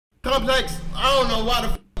Complex, I don't know why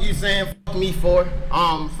the f you saying fuck me for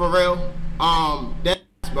real. That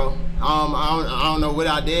bro. I don't know what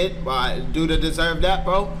I did, but I do to deserve that,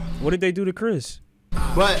 bro. What did they do to Chris?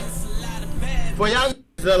 But for y'all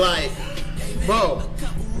to like, bro,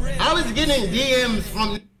 I was getting DMs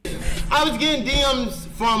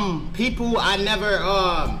from people I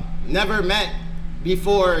never met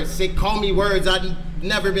before. Call me words I'd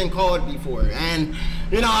never been called before, and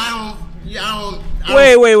you know I don't.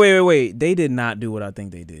 Wait. They did not do what I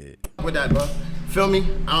think they did. With that, bro. Feel me?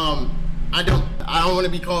 I don't want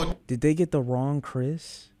to be called. Did they get the wrong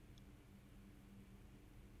Chris?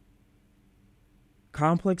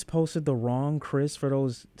 Complex posted the wrong Chris for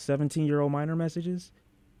those 17-year-old minor messages?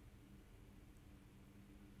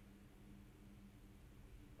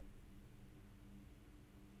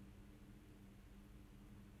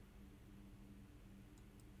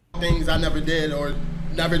 Things I never did or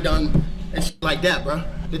never done and shit like that, bro.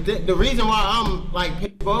 The reason why I'm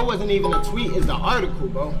like, bro, it wasn't even a tweet, is the article,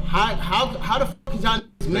 bro. How the fuck did y'all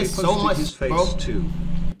miss so much, his face bro? Too.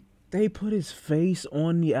 They put his face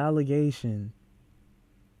on the allegation.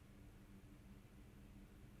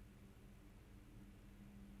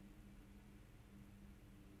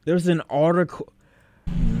 There's an article.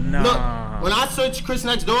 Nah. Look, when I search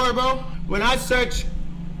CHRISNXTDOOR, bro, when I search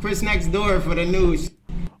CHRISNXTDOOR for the news.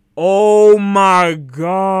 Oh my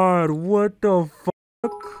God, what the fuck?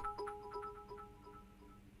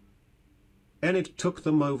 And it took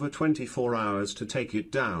them over 24 hours to take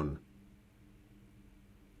it down.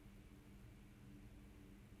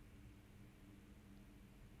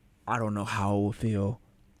 I don't know how I will feel.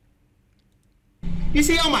 You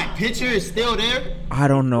see how my picture is still there? I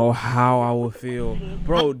don't know how I will feel.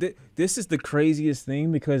 Bro, this is the craziest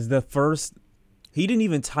thing because he didn't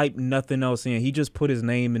even type nothing else in. He just put his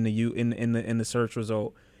name in the search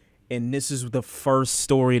result. And this is the first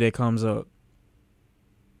story that comes up.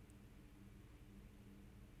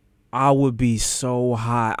 I would be so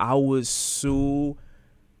hot. I would sue.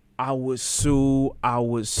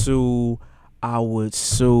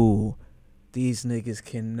 These niggas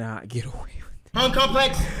cannot get away with it.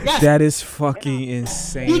 Complex? Yes. That is fucking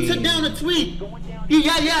insane. You took down a tweet.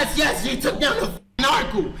 Yes, you took down the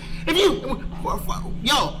article. If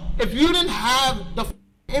you didn't have the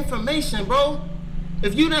information, bro,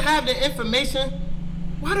 if you didn't have the information,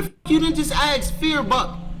 why the fuck you didn't just ask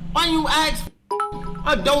Fearbuck? Why you ask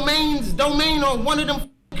a domain or one of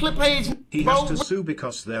them clip page? He bro? has to sue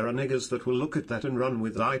because there are niggas that will look at that and run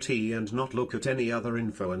with IT and not look at any other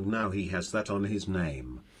info, and now he has that on his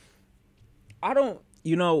name. I don't,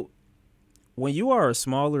 when you are a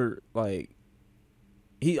smaller, like,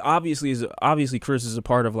 obviously Chris is a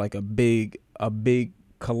part of like a big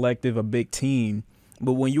collective, a big team.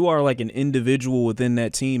 But when you are like an individual within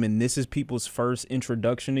that team and this is people's first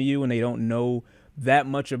introduction to you and they don't know that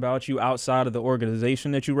much about you outside of the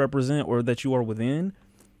organization that you represent or that you are within,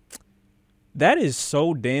 that is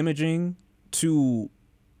so damaging to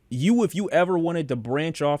you. If you ever wanted to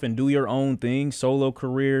branch off and do your own thing, solo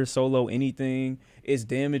career, solo anything, it's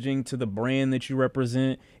damaging to the brand that you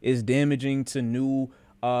represent. It's damaging to new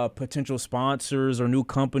potential sponsors or new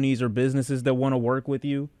companies or businesses that want to work with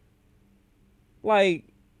you. Like,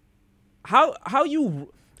 how you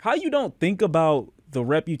don't think about the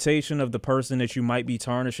reputation of the person that you might be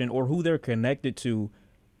tarnishing or who they're connected to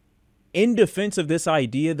in defense of this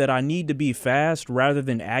idea that I need to be fast rather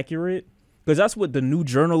than accurate, because that's what the new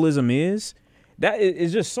journalism is. That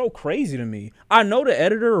is just so crazy to me. I know the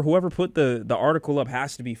editor or whoever put the article up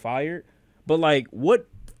has to be fired, but like, what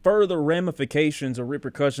further ramifications or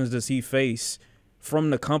repercussions does he face from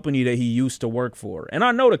the company that he used to work for? And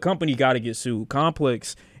I know the company got to get sued.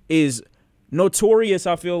 Complex is notorious,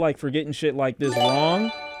 I feel like, for getting shit like this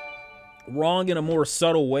wrong in a more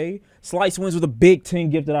subtle way. Slice wins with a big 10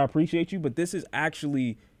 gift that I appreciate you, but this is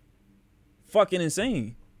actually fucking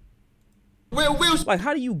insane. Like,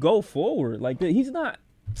 how do you go forward? Like, he's not,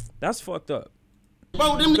 that's fucked up.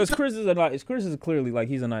 Because Chris is clearly, like,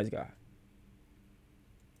 he's a nice guy.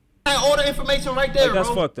 All the information right there, like, that's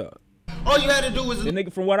bro. fucked up. All you had to do was... The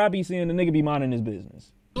nigga, from what I be seeing, the nigga be minding his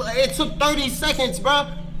business. It took 30 seconds,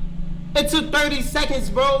 bro. It took 30 seconds,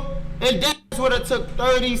 bro. And that's what it took,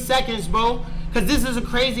 30 seconds, bro. Because this is a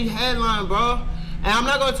crazy headline, bro. And I'm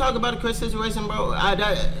not going to talk about the Chris situation, bro.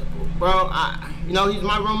 You know, he's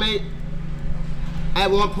my roommate at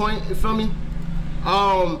one point, you feel me?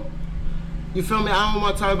 You feel me? I don't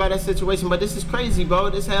want to talk about that situation, but this is crazy, bro.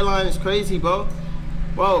 This headline is crazy, bro.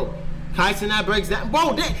 Bro, Kyson, that breaks down.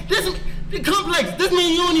 Bro, this Complex, this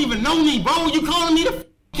mean you don't even know me, bro. You calling me the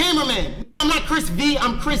cameraman. I'm not Chris V,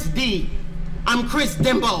 I'm Chris D. I'm Chris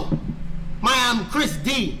Dimbo. I'm Chris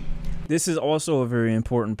D. This is also a very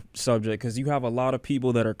important subject because you have a lot of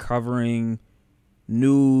people that are covering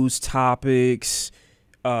news topics,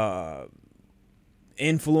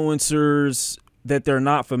 influencers that they're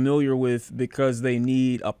not familiar with because they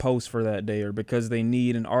need a post for that day or because they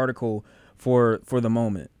need an article for the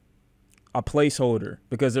moment, a placeholder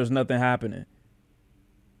because there's nothing happening.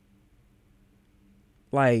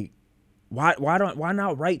 Like, why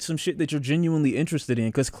not write some shit that you're genuinely interested in?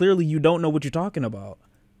 Because clearly you don't know what you're talking about.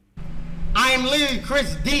 I am literally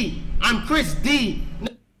Chris D. I'm Chris D.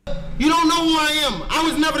 You don't know who I am. I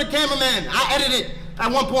was never the cameraman. I edited at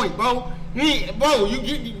one point, bro.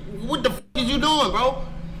 What the fuck is you doing, bro? All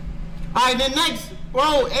right, then next,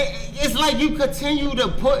 bro, it's like you continue to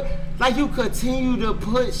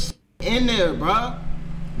put shit in there, bro.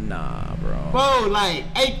 Nah, bro. Bro, like,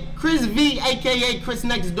 hey, Chris V, aka Chris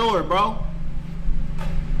Next Door, bro.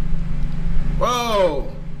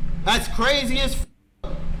 Bro, that's crazy as f.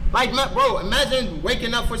 Like, bro, imagine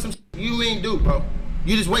waking up for some shit you ain't do, bro.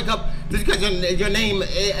 You just wake up just because your name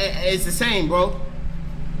is the same, bro.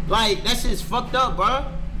 Like, that shit's fucked up, bro.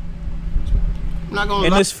 I'm not gonna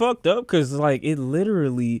lie. It's fucked up because, like, it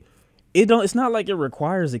literally, it's not like it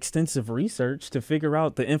requires extensive research to figure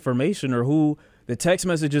out the information or who the text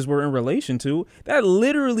messages were in relation to. That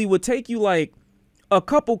literally would take you, like, a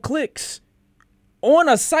couple clicks on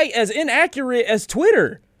a site as inaccurate as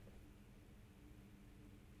Twitter.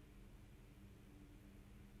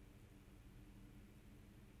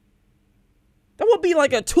 That would be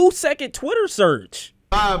like a 2-second Twitter search.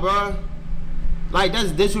 Bro. Like,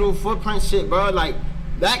 that's digital footprint shit, bro. Like,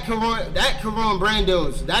 that could ruin brand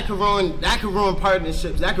deals. That could ruin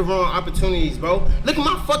partnerships. That could ruin opportunities, bro. Look at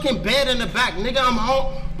my fucking bed in the back, nigga. I'm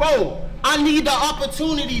home. Bro, I need the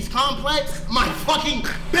opportunities, Complex. My fucking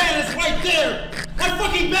bed is right there. My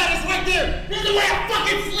fucking bed is right there. This is where I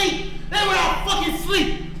fucking sleep. That's where I fucking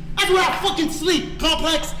sleep. That's where I fucking sleep,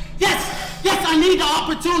 Complex. Yes, I need the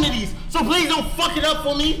opportunities. So please don't fuck it up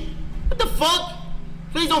for me. What the fuck?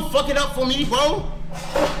 Please don't fuck it up for me, bro.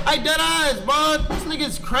 I dead eyes, bro. This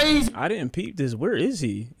nigga's crazy. I didn't peep this. Where is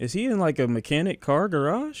he? Is he in like a mechanic car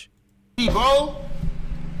garage? Bro.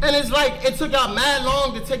 And it's like, it took out mad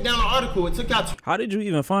long to take down an article. It took out How did you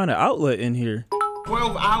even find an outlet in here?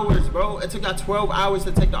 12 hours, bro. It took out 12 hours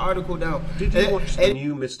to take the article down. Did you watch the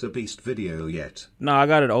new Mr. Beast video yet? No, I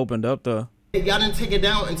got it opened up though. Y'all didn't take it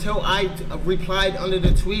down until I replied under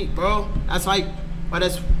the tweet, bro. That's like, oh,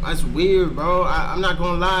 that's weird, bro. I'm not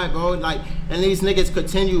gonna lie, bro. Like, and these niggas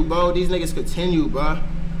continue, bro. These niggas continue, bro.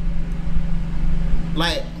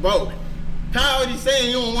 Like, bro, Kyle already saying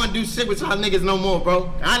you don't want to do shit with y'all niggas no more,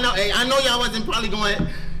 bro. I know y'all wasn't probably going.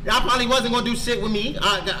 Y'all probably wasn't gonna do shit with me.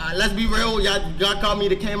 Let's be real. Y'all called me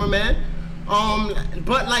the cameraman.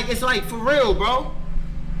 But like, it's like for real, bro.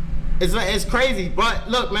 It's crazy. But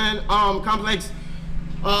look, man. Complex.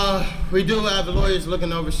 We do have the lawyers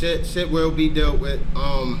looking over shit. Shit will be dealt with.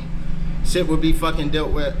 Shit will be fucking dealt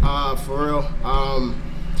with. For real.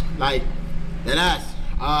 Like that ass.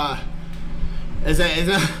 It's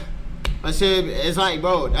like,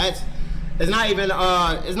 bro. It's not even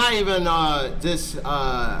just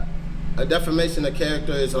a defamation of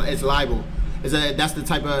character. It's libel. That's the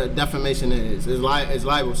type of defamation it is. It's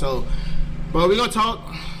libel. So, bro, we gonna talk.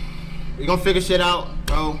 We gonna figure shit out,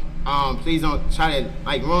 bro. Please don't try to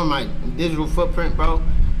like ruin my digital footprint, bro.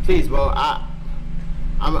 Please, bro.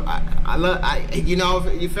 You know,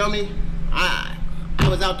 you feel me? I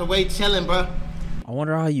was out the way chilling, bro. I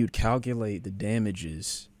wonder how you'd calculate the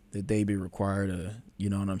damages that they be required to, you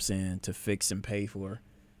know what I'm saying, to fix and pay for.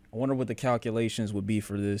 I wonder what the calculations would be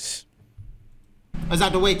for this. I was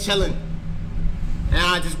out the way chilling, and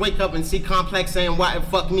I just wake up and see Complex saying, "Why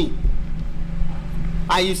fuck me?"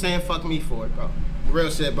 Why you saying fuck me for it, bro? Real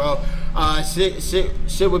shit, bro.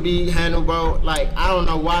 Shit would be handled, bro. Like, I don't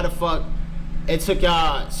know why the fuck it took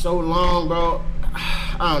y'all so long, bro.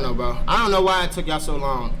 I don't know, bro. I don't know why it took y'all so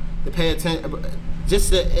long to pay attention.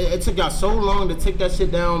 It took y'all so long to take that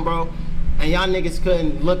shit down, bro. And y'all niggas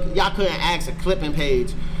couldn't look. Y'all couldn't ask a clipping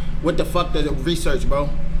page. What the fuck the research, bro?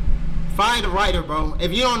 Fire the writer, bro.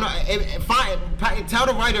 If you don't know, tell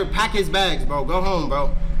the writer pack his bags, bro. Go home,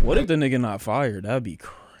 bro. What if the nigga not fired? That'd be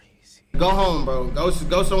crazy. Go home, bro. Go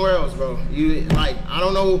somewhere else, bro. You like, I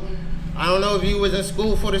don't know if you was in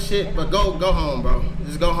school for the shit, but go home, bro.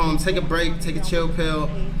 Just go home. Take a break. Take a chill pill.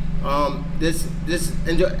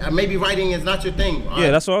 Enjoy, maybe writing is not your thing. Yeah,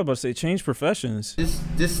 that's what I was about to say. Change professions.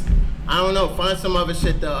 Just I don't know. Find some other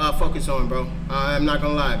shit to focus on, bro. I'm not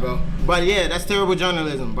gonna lie, bro. But yeah, that's terrible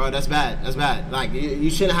journalism, bro. That's bad. That's bad. Like you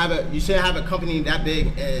shouldn't have a company that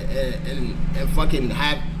big and fucking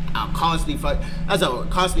have a costly That's a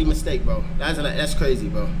costly mistake, bro. That's crazy,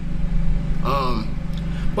 bro.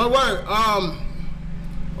 But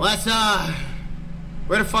let's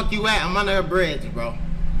where the fuck you at? I'm under a bridge, bro.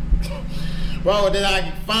 Bro, did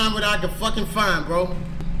I find what I can fucking find, bro?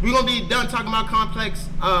 We gonna be done talking about complex.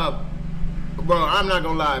 Bro, I'm not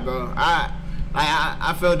gonna lie, bro.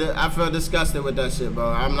 I feel disgusted with that shit, bro.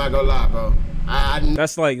 I'm not gonna lie, bro.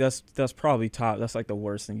 That's probably top. That's like the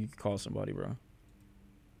worst thing you could call somebody, bro.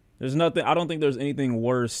 There's nothing. I don't think there's anything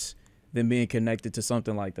worse than being connected to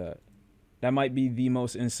something like that. That might be the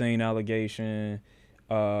most insane allegation,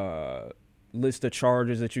 list of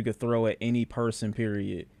charges that you could throw at any person.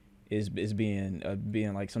 Period, is being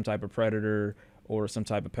like some type of predator or some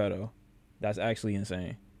type of pedo. That's actually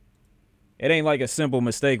insane. It ain't like a simple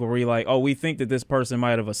mistake where you're like, oh, we think that this person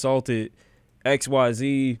might have assaulted XYZ,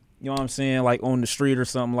 you know what I'm saying, like on the street or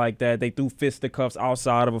something like that. They threw fisticuffs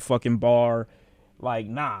outside of a fucking bar. Like,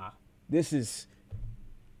 nah, this is,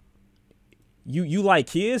 you like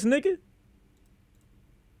kids, nigga?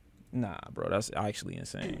 Nah, bro, that's actually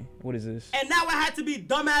insane. What is this? And now I had to be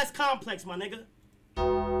dumbass Complex, my nigga.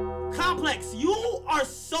 Complex, you are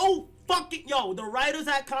so fucking, yo, the writers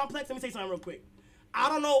at Complex, let me say something real quick. I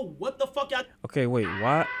don't know what the fuck y'all. Okay, wait,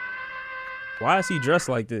 why is he dressed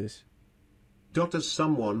like this? As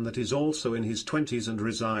someone that is also in his 20s and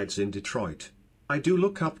resides in Detroit, I do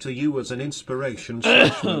look up to you as an inspiration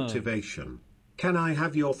 / motivation. Can I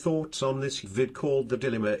have your thoughts on this vid called The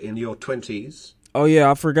Dilemma in Your 20s? Oh yeah,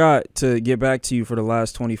 I forgot to get back to you for the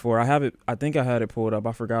last 24. I have it. I think I had it pulled up.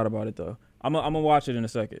 I forgot about it though. I'm gonna watch it in a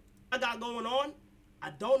second. I got going on.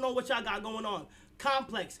 I don't know what y'all got going on.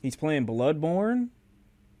 Complex. He's playing Bloodborne.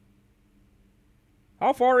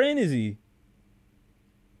 How far in is he?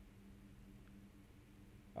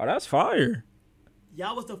 Oh, that's fire.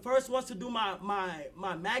 Y'all was the first ones to do my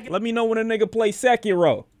magazine. Let me know when a nigga play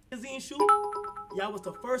Sekiro. Shoot. Y'all was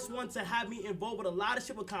the first one to have me involved with a lot of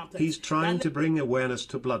shit with Complex. He's trying to bring awareness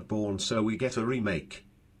to Bloodborne so we get a remake.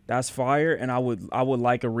 That's fire, and I would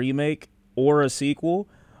like a remake or a sequel,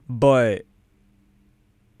 but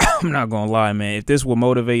I'm not gonna lie, man. If this will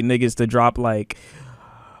motivate niggas to drop like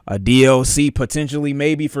a DLC potentially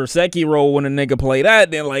maybe for Sekiro when a nigga play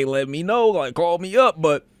that, then like let me know, like call me up.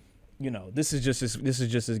 But you know, this is just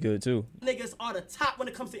as good too. Niggas are the top when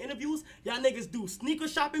it comes to interviews. Y'all niggas do sneaker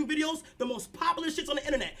shopping videos, the most popular shits on the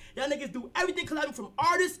internet. Y'all niggas do everything collabing from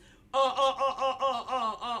artists,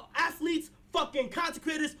 athletes, fucking content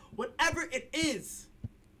creators, whatever it is.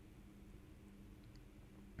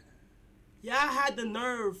 Y'all had the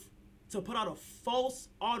nerve to put out a false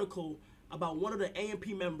article about one of the AMP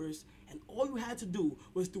members, and all you had to do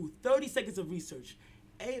was do 30 seconds of research.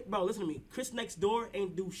 Hey, bro, listen to me. CHRISNXTDOOR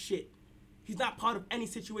ain't do shit. He's not part of any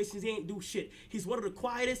situations. He ain't do shit. He's one of the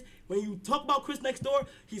quietest. When you talk about CHRISNXTDOOR,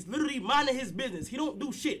 he's literally minding his business. He don't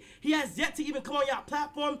do shit. He has yet to even come on y'all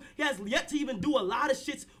platform. He has yet to even do a lot of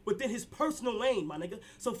shits within his personal lane, my nigga.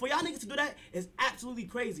 So for y'all niggas to do that is absolutely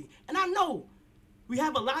crazy. And I know we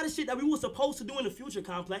have a lot of shit that we were supposed to do in the future,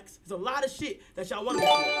 Complex. There's a lot of shit that y'all want to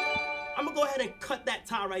do. I'm gonna go ahead and cut that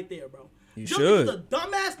tie right there, bro. You should. Just a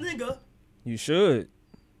dumbass nigga. You should.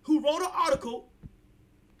 Who wrote an article.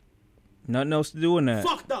 Nothing else to do in that.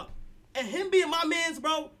 Fucked up. And him being my mans,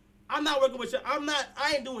 bro, I'm not working with you.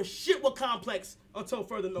 I ain't doing shit with Complex until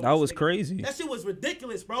further notice. That was nigga. crazy. That shit was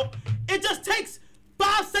ridiculous, bro. It just takes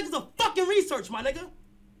 5 seconds of fucking research, my nigga.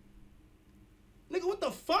 Nigga, what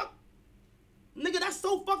the fuck? Nigga, that's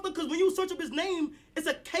so fucked up because when you search up his name, it's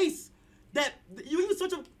a case that you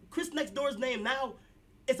search up CHRISNXTDOOR's name now,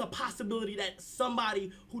 it's a possibility that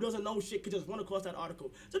somebody who doesn't know shit could just run across that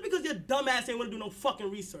article. Just because your dumbass ain't want to do no fucking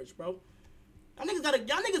research, bro. Y'all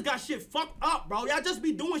niggas got shit fucked up, bro. Y'all just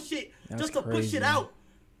be doing shit just to put shit out.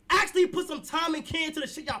 Actually put some time and care into the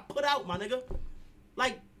shit y'all put out, my nigga.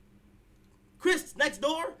 Like,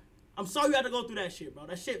 CHRISNXTDOOR, I'm sorry you had to go through that shit, bro.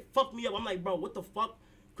 That shit fucked me up. I'm like, bro, what the fuck?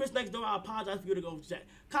 CHRISNXTDOOR, I apologize for you to go chat.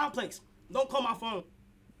 Complex, don't call my phone.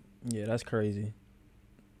 Yeah, that's crazy.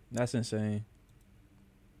 That's insane.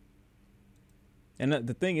 And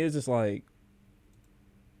the thing is, it's like,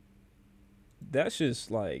 that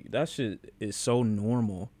shit is so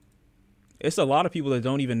normal. It's a lot of people that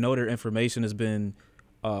don't even know their information has been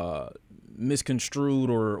misconstrued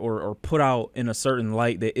or put out in a certain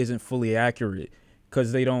light that isn't fully accurate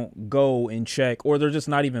because they don't go and check, or they're just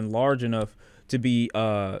not even large enough to be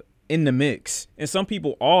in the mix. And some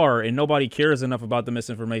people are, and nobody cares enough about the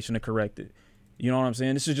misinformation to correct it. You know what I'm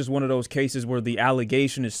saying? This is just one of those cases where the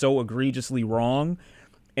allegation is so egregiously wrong,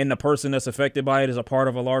 and the person that's affected by it is a part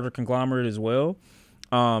of a larger conglomerate as well,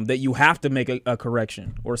 that you have to make a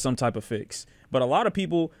correction or some type of fix. But a lot of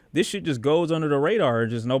people, this shit just goes under the radar and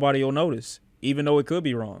just nobody will notice, even though it could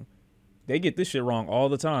be wrong. They get this shit wrong all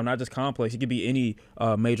the time, not just Complex. It could be any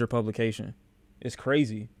major publication. It's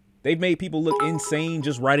crazy. They've made people look insane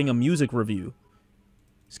just writing a music review.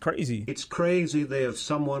 It's crazy. It's crazy they have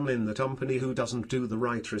someone in the company who doesn't do the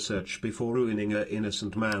right research before ruining an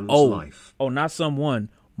innocent man's life. Oh, not someone.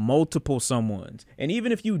 Multiple someones. And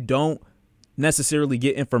even if you don't necessarily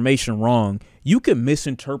get information wrong, you can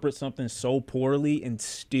misinterpret something so poorly and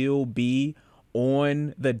still be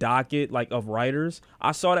on the docket like of writers.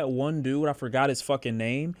 I saw that one dude, I forgot his fucking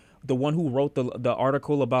name, the one who wrote the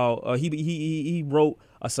article about he wrote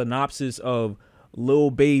a synopsis of Lil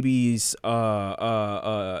Baby's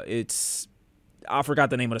it's I forgot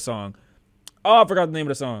the name of the song. Oh, I forgot the name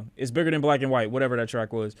of the song. It's Bigger Than Black and White, whatever that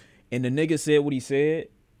track was. And the nigga said what he said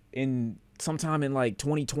in sometime in like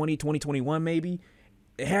 2020, 2021 maybe.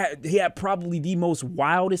 He had probably the most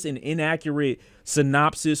wildest and inaccurate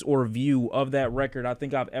synopsis or review of that record I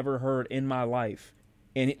think I've ever heard in my life.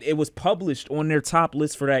 And it was published on their top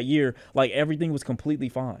list for that year. Like everything was completely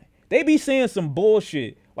fine. They be saying some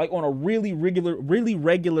bullshit like on a really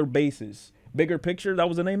regular basis. Bigger Picture, that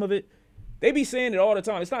was the name of it. They be saying it all the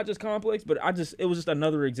time. It's not just Complex, but it was just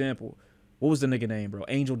another example. What was the nigga name, bro?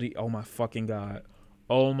 Angel D. Oh my fucking God.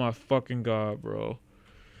 Oh my fucking God, bro.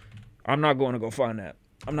 I'm not going to go find that.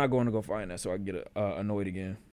 So I can get annoyed again.